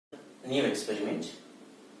new experiment.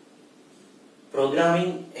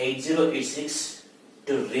 Programming 8086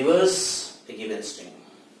 to reverse a given string.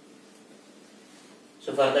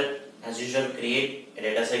 So for that, as usual, create a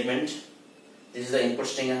data segment. This is the input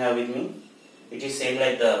string I have with me. It is same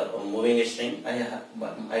like the moving string.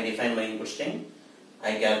 I define my input string.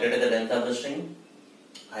 I calculated the length of the string.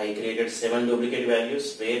 I created 7 duplicate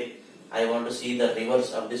values where I want to see the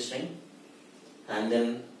reverse of this string. And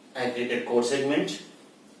then I created code segment.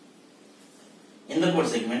 In the code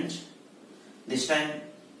segment, this time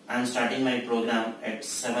I am starting my program at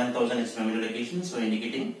 7000 is memory location, so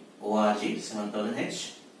indicating ORG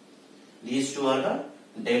 7000H. These two are the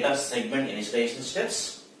data segment initialization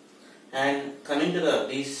steps. And coming to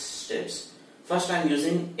these steps, first I am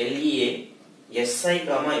using LEA SI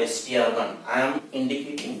comma STR1. I am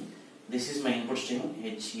indicating this is my input string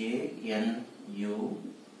HANUMAN.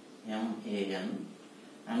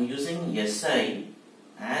 I am using SI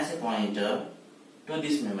as a pointer to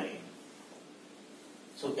this memory.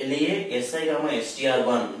 So LEA SI comma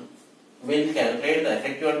STR1 will calculate the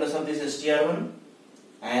effective address of this STR1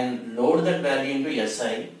 and load that value into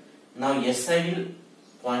SI. Now SI will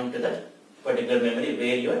point to that particular memory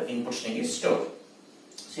where your input string is stored.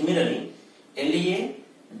 Similarly, LEA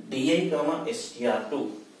DI comma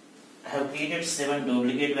STR2. I have created 7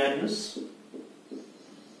 duplicate values.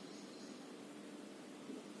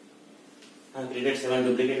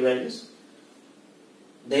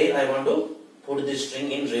 There I want to put this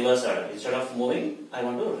string in reverse order. Instead of moving, I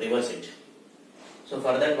want to reverse it. So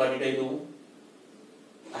for that, what did I do?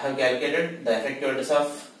 I have calculated the effective address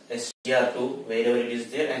of STR2 wherever it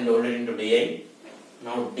is there and loaded into DI.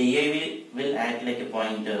 Now DI will act like a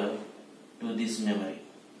pointer to this memory.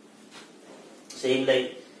 Same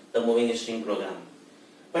like the moving string program.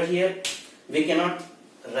 But here we cannot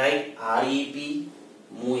write REP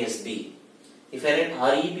move SB. If I write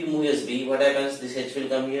REP move SB, what happens? This H will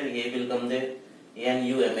come here, A will come there,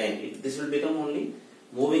 NUMN. This will become only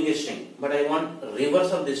moving a string. But I want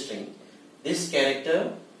reverse of this string. This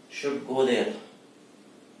character should go there.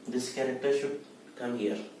 This character should come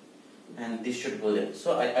here. And this should go there.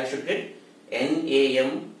 So I should get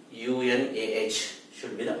NAMUNAH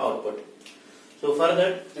should be the output. So for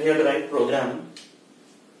that, we have to write program.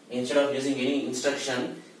 Instead of using any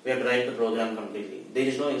instruction, we have to write the program completely. There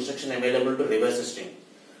is no instruction available to reverse the string.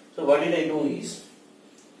 So what did I do is,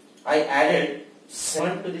 I added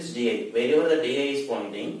 7 to this DI. Wherever the DI is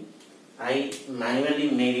pointing, I manually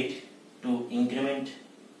made it to increment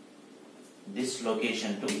this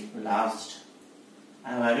location to last. I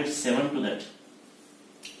have added 7 to that.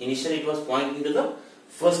 Initially it was pointing to the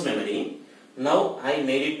first memory. Now I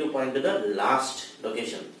made it to point to the last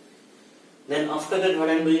location. Then after that, what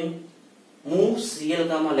I am doing? Move CL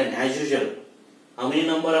comma len as usual. How many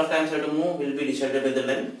number of times I have to move will be decided by the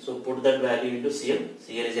len. So put that value into CL.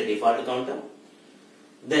 CL is a default counter.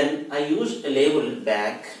 Then I used a label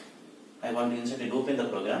back. I want to insert a loop in the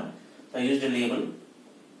program. So I used a label.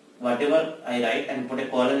 Whatever I write and put a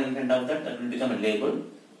colon in front of that, that will become a label.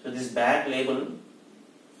 So this back label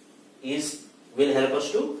will help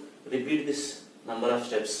us to repeat this number of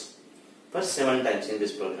steps for 7 times in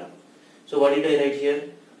this program. So what did I write here?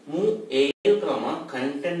 Move AL comma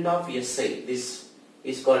content of SI. This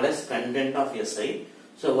is called as content of SI.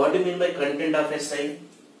 So what do you mean by content of SI?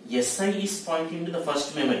 SI is pointing to the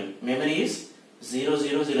first memory. Memory is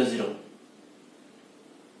 0000.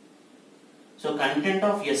 So content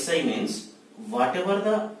of SI means whatever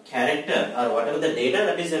the character or whatever the data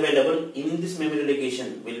that is available in this memory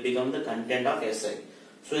location will become the content of SI.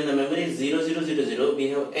 So in the memory 0000 we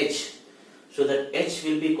have H. So that H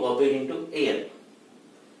will be copied into AL.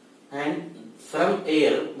 And from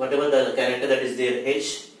AL, whatever the character that is there,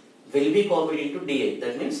 H, will be copied into DI.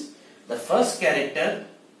 That means the first character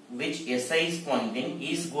which SI is pointing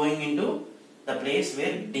is going into the place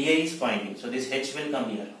where DI is pointing. So this H will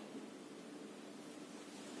come here.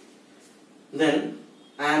 Then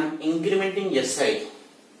I am incrementing SI.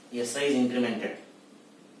 SI is incremented.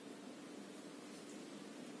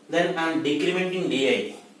 Then I am decrementing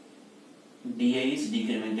DI. DI is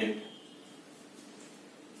decremented.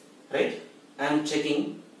 Right? I am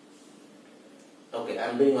checking. Okay, I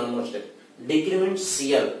am doing one more step. Decrement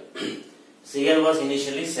CL. CL was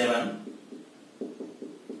initially 7.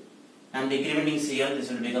 I am decrementing CL. This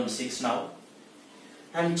will become 6 now.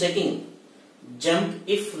 I am checking. Jump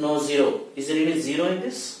if no 0. Is there any 0 in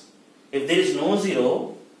this? If there is no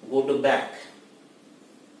 0, go to back.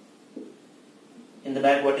 In the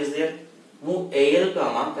back, what is there? Move AL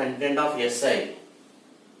comma content of SI.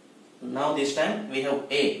 Now this time we have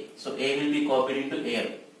A. So A will be copied into AL.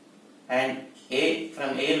 And A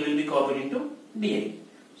from AL will be copied into DI.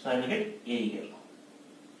 So I will get A here.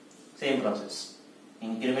 Same process.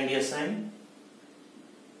 Increment SI,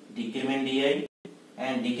 decrement DI,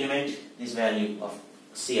 and decrement this value of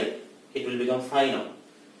CL. It will become 5 now.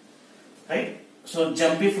 Right? So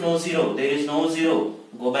jump if no 0. There is no 0.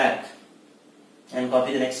 Go back and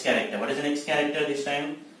copy the next character. What is the next character this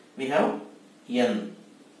time? We have N.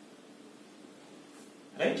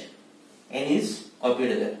 Right? N is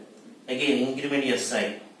copied there. Again, increment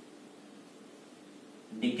SI,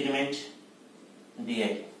 decrement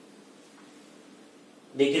DI,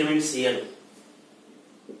 decrement CL.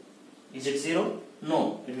 Is it 0?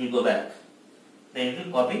 No, it will go back. Then it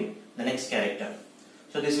will copy the next character.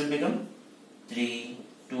 So this will become 3,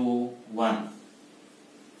 2, 1.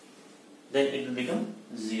 Then it will become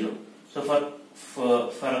 0. So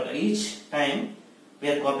for each time we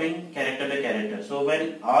are copying character by character. So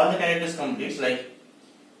when all the characters complete, like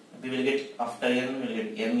we will get after N, we will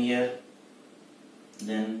get M here,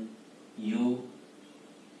 then U,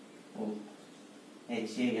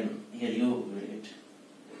 H, A, N, here U we will get.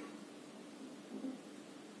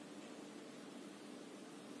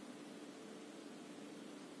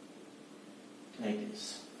 Like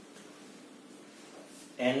this.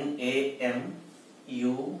 N, A, M,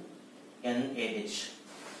 U, N, A, H.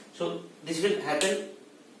 So this will happen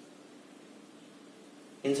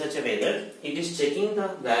in such a way that it is checking the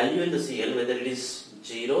value in the CL whether it is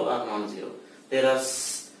 0 or non-zero. There are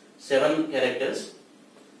 7 characters.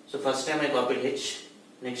 So first time I copied H,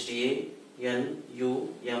 next A, N,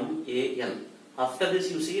 U, M, A, N. After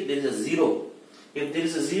this you see there is a 0. If there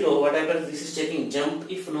is a 0, what happens? This is checking jump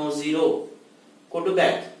if no 0. Go to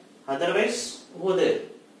back. Otherwise go there.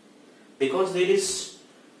 Because there is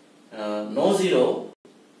no 0,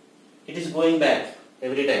 it is going back.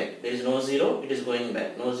 Every time there is no 0, it is going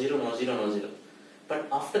back. No 0, no 0, no 0. But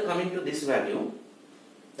after coming to this value,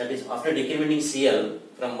 that is after decrementing CL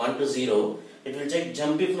from 1 to 0, it will check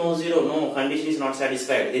jump if no 0. No, condition is not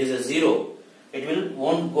satisfied. There is a 0. It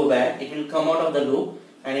won't go back. It will come out of the loop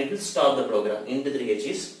and it will stop the program. Int 3H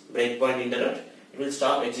is breakpoint interrupt. It will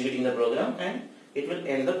stop executing the program and it will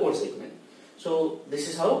end the code segment. So this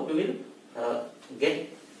is how we will get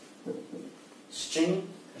string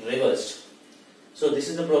reversed. So this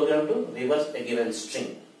is the program to reverse a given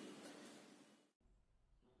string.